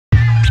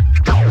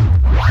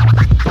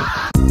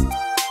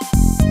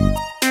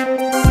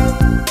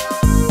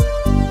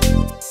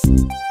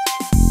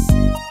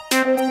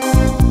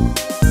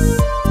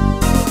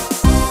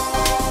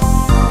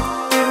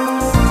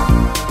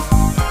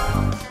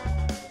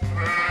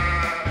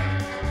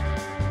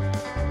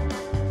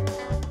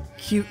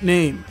cute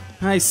name.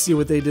 I see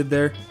what they did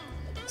there.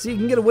 So you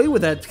can get away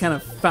with that kind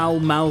of foul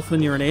mouth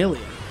when you're an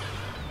alien.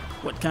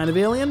 What kind of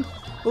alien?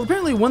 Well,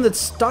 apparently one that's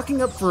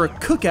stocking up for a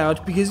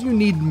cookout because you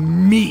need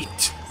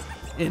meat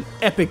in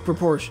epic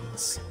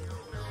proportions.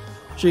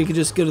 Sure, you could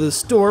just go to the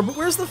store, but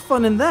where's the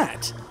fun in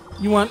that?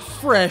 You want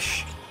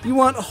fresh, you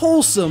want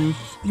wholesome,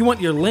 you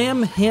want your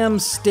lamb, ham,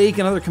 steak,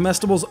 and other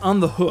comestibles on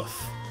the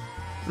hoof.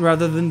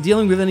 Rather than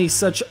dealing with any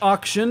such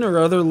auction or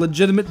other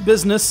legitimate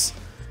business,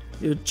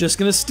 you're just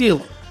gonna steal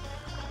them.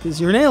 Because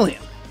you're an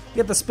alien. You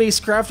got the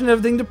spacecraft and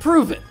everything to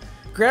prove it.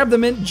 Grab the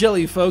mint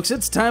jelly, folks.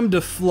 It's time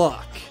to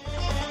flock.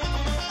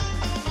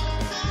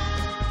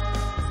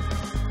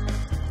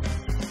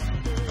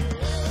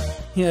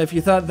 Yeah, if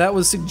you thought that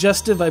was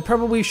suggestive, I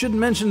probably should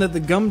mention that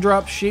the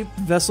gumdrop-shaped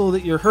vessel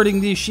that you're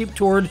herding these sheep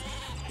toward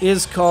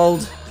is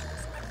called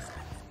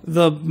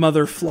the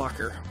Mother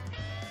Flocker.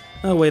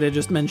 Oh wait, I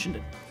just mentioned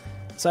it.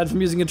 Aside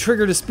from using a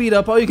trigger to speed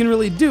up, all you can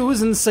really do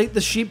is incite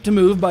the sheep to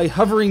move by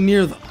hovering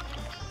near them.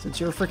 Since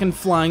you're a frickin'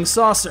 flying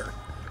saucer.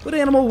 What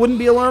animal wouldn't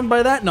be alarmed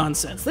by that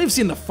nonsense? They've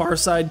seen the Far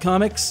Side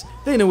comics.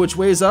 They know which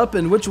way's up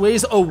and which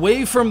way's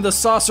away from the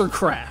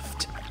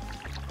saucercraft.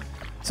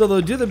 So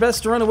they'll do their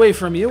best to run away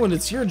from you, and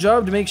it's your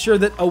job to make sure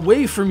that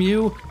away from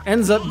you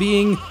ends up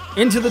being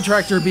into the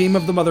tractor beam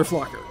of the Mother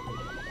Flocker.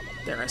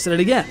 There, I said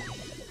it again.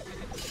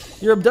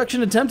 Your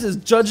abduction attempt is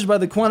judged by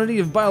the quantity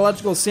of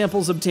biological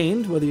samples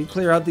obtained, whether you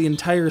clear out the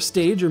entire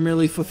stage or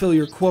merely fulfill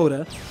your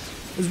quota,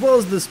 as well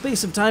as the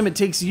space of time it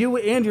takes you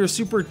and your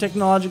super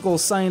technological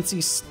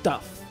sciencey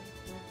stuff.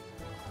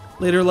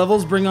 Later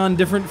levels bring on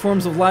different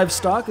forms of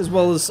livestock, as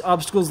well as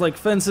obstacles like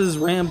fences,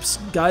 ramps,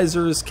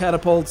 geysers,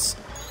 catapults,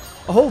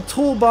 a whole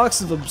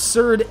toolbox of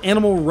absurd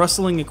animal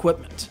rustling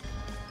equipment.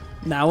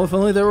 Now, if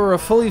only there were a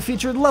fully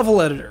featured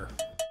level editor.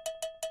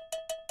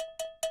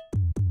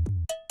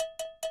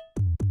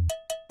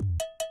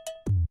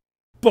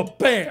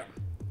 Ba-bam!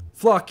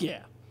 Flock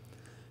yeah.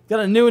 Got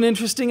a new and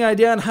interesting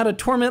idea on how to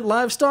torment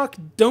livestock?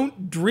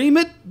 Don't dream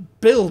it,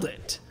 build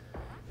it.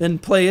 Then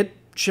play it,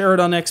 share it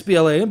on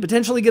XBLA, and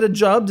potentially get a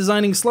job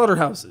designing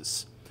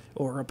slaughterhouses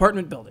or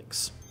apartment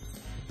buildings.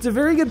 It's a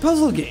very good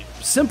puzzle game.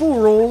 Simple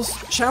rules,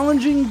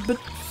 challenging but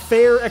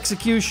fair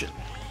execution.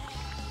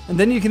 And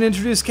then you can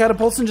introduce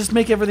catapults and just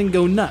make everything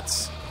go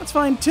nuts. That's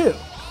fine too.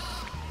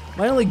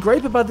 My only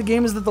gripe about the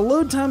game is that the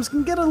load times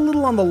can get a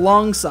little on the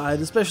long side,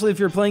 especially if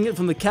you're playing it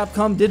from the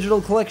Capcom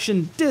Digital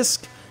Collection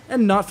disc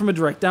and not from a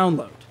direct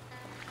download.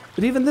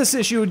 But even this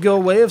issue would go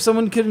away if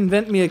someone could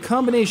invent me a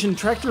combination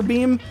tractor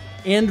beam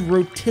and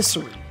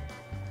rotisserie.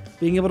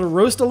 Being able to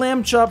roast a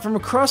lamb chop from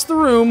across the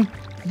room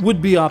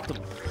would be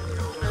optimal.